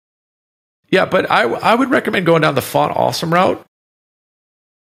Yeah, but I would recommend going down the font awesome route.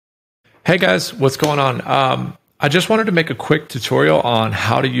 Hey guys, what's going on? I just wanted to make a quick tutorial on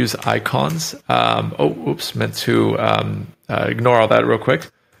how to use icons. Meant to ignore all that real quick.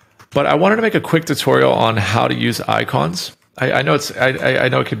 But I wanted to make a quick tutorial on how to use icons. I know I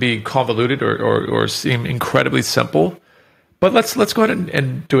know it can be convoluted or seem incredibly simple, but let's go ahead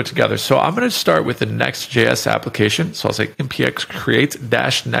and do it together. So I'm going to start with the Next.js application. So I'll say npx create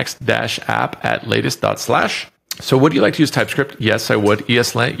 -next -app at latest.slash. So would you like to use TypeScript? Yes, I would.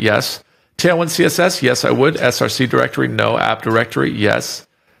 ESLint, yes. Tailwind CSS, yes, I would. SRC directory, no. App directory, yes.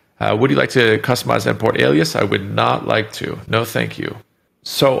 Would you like to customize import alias? I would not like to. No, thank you.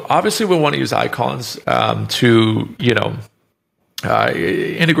 So obviously we want to use icons to,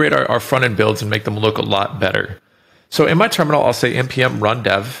 integrate our front-end builds and make them look a lot better. So in my terminal, I'll say npm run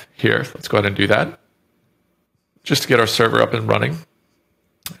dev here. Let's go ahead and do that just to get our server up and running.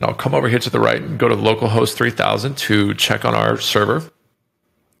 And I'll come over here to the right and go to localhost 3000 to check on our server.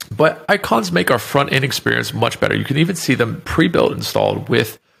 But icons make our front-end experience much better. You can even see them pre-built installed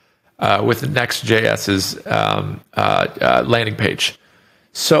with Next.js's landing page.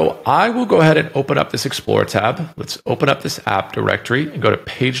 So I will go ahead and open up this Explorer tab. Let's open up this app directory and go to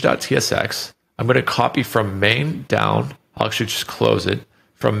page.tsx. I'm going to copy from main down. I'll actually just close it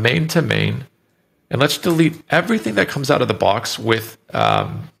from main to main. And let's delete everything that comes out of the box with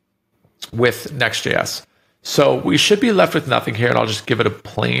Next.js. So we should be left with nothing here, and I'll just give it a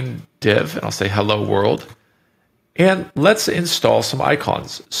plain div, and I'll say hello world. And let's install some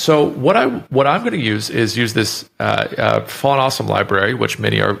icons. So what I'm going to use this Font Awesome library, which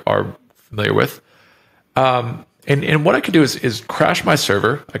many are familiar with. And what I can do is crash my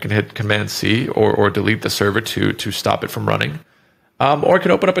server. I can hit Command C or delete the server to stop it from running. Or I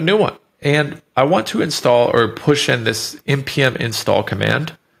can open up a new one. And I want to install or push in this npm install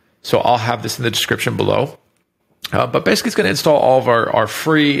command. So I'll have this in the description below. But basically, it's going to install all of our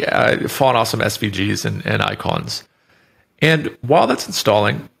free Font Awesome SVGs and icons. And while that's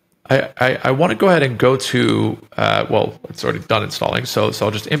installing, I want to go ahead and go to, it's already done installing. So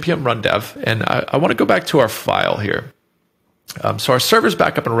I'll just npm run dev. And I want to go back to our file here. So our server's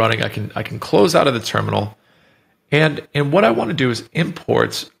back up and running. I can close out of the terminal. And what I want to do is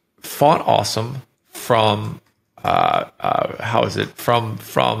import Font Awesome from, how is it? From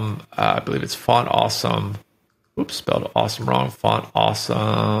I believe it's Font Awesome. Oops, spelled awesome wrong. Font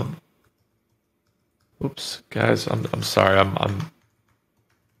Awesome. Oops, guys, I'm sorry. I'm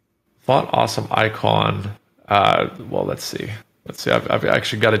Font Awesome icon. Let's see. I've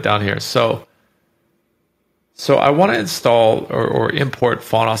actually got it down here. So I want to install or import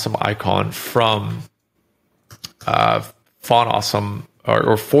Font Awesome icon from Font Awesome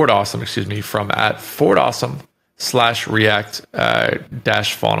or Fort Awesome, excuse me, from @fortawesome/react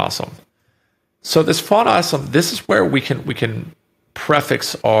 -font awesome. So this Font Awesome, this is where we can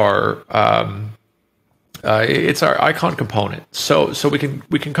prefix our it's our icon component. So we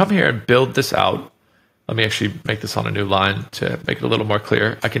can come here and build this out. Let me actually make this on a new line to make it a little more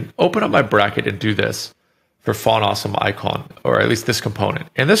clear. I can open up my bracket and do this for Font Awesome icon, or at least this component.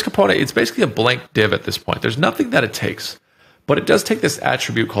 And this component, it's basically a blank div at this point. There's nothing that it takes, but it does take this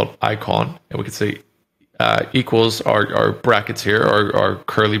attribute called icon, and we can say equals our brackets here, our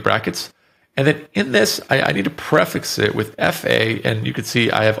curly brackets. And then in this, I need to prefix it with FA, and you can see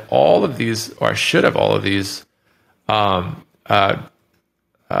I have all of these, or I should have all of these. I'm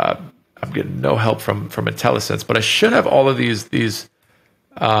getting no help from IntelliSense, but I should have all of these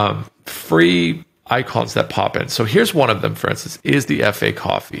free icons that pop in. So here's one of them, for instance, is the FA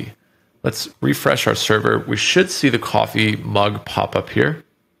coffee. Let's refresh our server. We should see the coffee mug pop up here.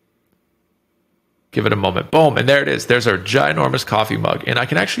 Give it a moment. Boom. And there it is. There's our ginormous coffee mug. And I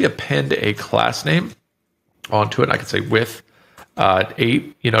can actually append a class name onto it. And I can say width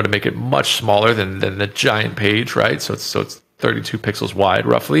 8, to make it much smaller than the giant page, right? So it's 32 pixels wide,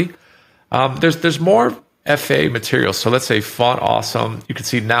 roughly. There's more FA material. So let's say Font Awesome. You can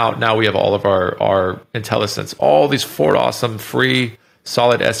see now we have all of our IntelliSense, all these Fort Awesome free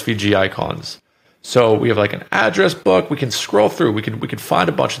solid SVG icons. So we have like an address book. We can scroll through. We can find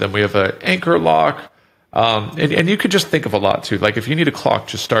a bunch of them. We have an anchor lock. And you could just think of a lot too. Like if you need a clock,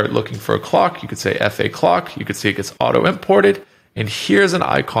 just start looking for a clock. You could say FA clock. You could see it gets auto imported. And here's an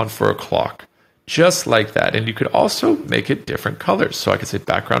icon for a clock. Just like that. And you could also make it different colors. So I could say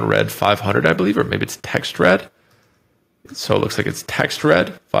background red 500, I believe, or maybe it's text red. So it looks like it's text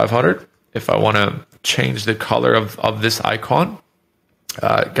red 500. If I want to change the color of this icon,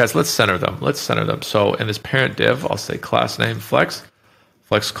 guys, let's center them. So in this parent div, I'll say class name flex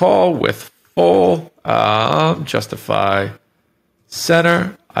call with full justify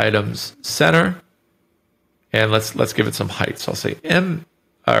center, items, center, and let's give it some height. So I'll say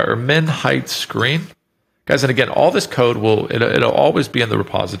min height screen. Guys, and again, all this code it'll always be in the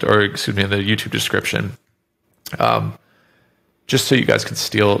repository, or excuse me, in the YouTube description. Just so you guys can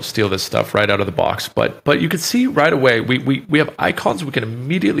steal this stuff right out of the box. But you can see right away we have icons we can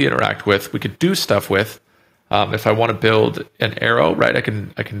immediately interact with. We could do stuff with. If I want to build an arrow, right, I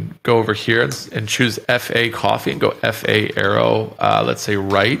can go over here and choose FA coffee and go FA arrow, let's say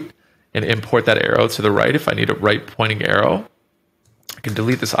right, and import that arrow to the right if I need a right pointing arrow. I can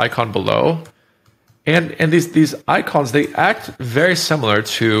delete this icon below. And these icons, they act very similar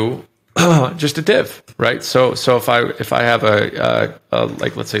to just a div, right? So if I have a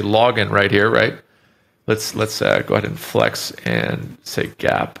like, let's say login right here, right? Let's go ahead and flex and say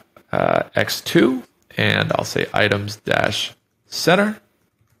gap x2, and I'll say items dash center,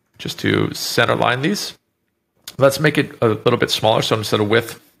 just to center line these. Let's make it a little bit smaller. So instead of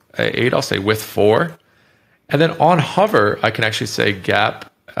width 8, I'll say width 4, and then on hover I can actually say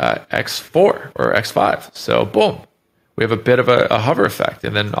gap x4 or x5. So boom. We have a bit of a hover effect.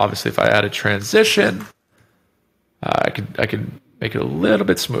 And then obviously if I add a transition, I can make it a little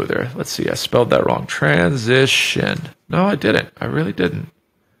bit smoother. Let's see, I spelled that wrong. Transition. No, I didn't. I really didn't.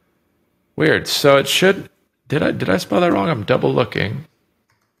 Weird. So it should, did I spell that wrong? I'm double looking.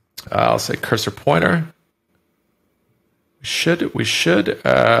 I'll say cursor pointer. We should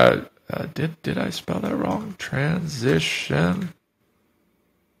did I spell that wrong? Transition.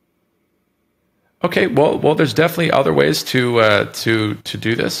 Okay, well, there's definitely other ways to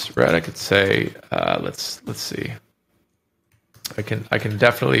do this, right? I could say, let's see. I can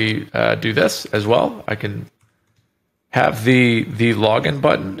definitely do this as well. I can have the login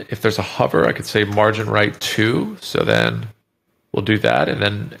button. If there's a hover, I could say margin right 2. So then we'll do that, and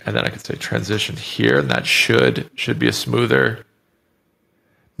then I could say transition here, and that should be a smoother.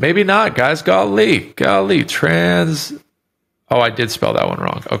 Maybe not, guys. Golly, trans. Oh, I did spell that one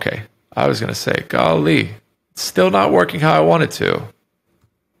wrong. Okay. I was going to say, golly, it's still not working how I want it to.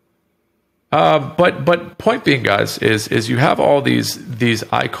 But point being, guys, is you have all these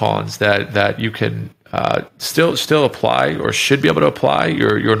icons that you can still apply, or should be able to apply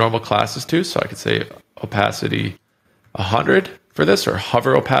your normal classes to. So I could say opacity 100 for this, or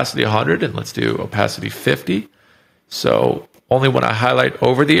hover opacity 100, and let's do opacity 50. So only when I highlight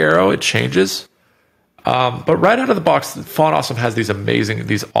over the arrow, it changes. But right out of the box, Font Awesome has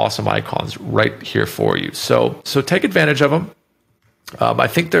these awesome icons right here for you. So take advantage of them. I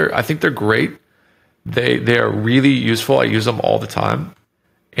think they're great. They are really useful. I use them all the time,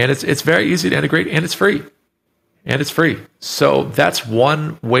 and it's very easy to integrate, and it's free. So that's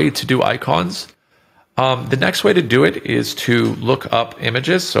one way to do icons. The next way to do it is to look up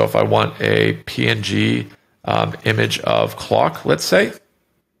images. So if I want a PNG image of clock, let's say.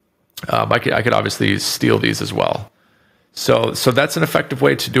 I could obviously steal these as well. So that's an effective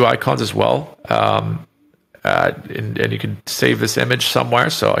way to do icons as well. And you can save this image somewhere.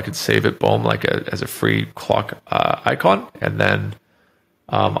 So I could save it, boom, like as a free clock icon. And then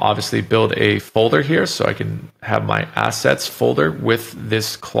obviously build a folder here. So I can have my assets folder with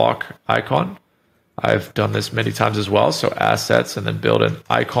this clock icon. I've done this many times as well. So assets, and then build an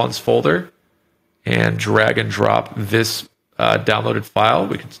icons folder and drag and drop this downloaded file.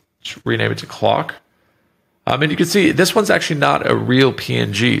 We can rename it to clock. And you can see this one's actually not a real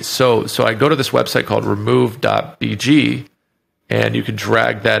PNG. So I go to this website called remove.bg, and you can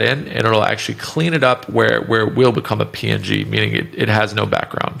drag that in, and it'll actually clean it up where it will become a PNG, meaning it has no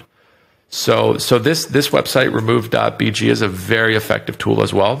background. So this website, remove.bg, is a very effective tool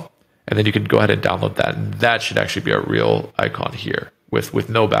as well. And then you can go ahead and download that, and that should actually be a real icon here with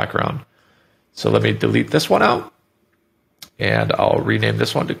no background. So let me delete this one out. And I'll rename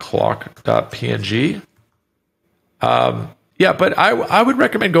this one to clock.png. Yeah, but I would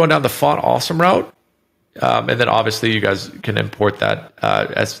recommend going down the Font Awesome route. And then obviously you guys can import that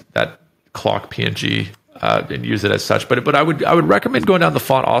as that clock PNG and use it as such. But I would recommend going down the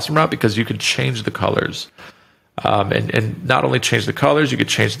Font Awesome route, because you could change the colors. And not only change the colors, you could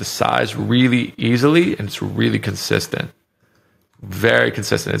change the size really easily, and it's really consistent. Very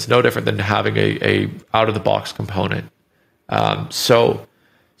consistent. It's no different than having a out-of-the-box component. So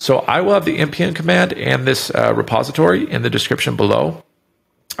I will have the npm command and this repository in the description below.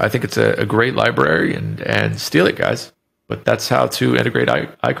 I think it's a great library, and steal it, guys. But that's how to integrate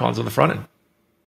icons on the front end.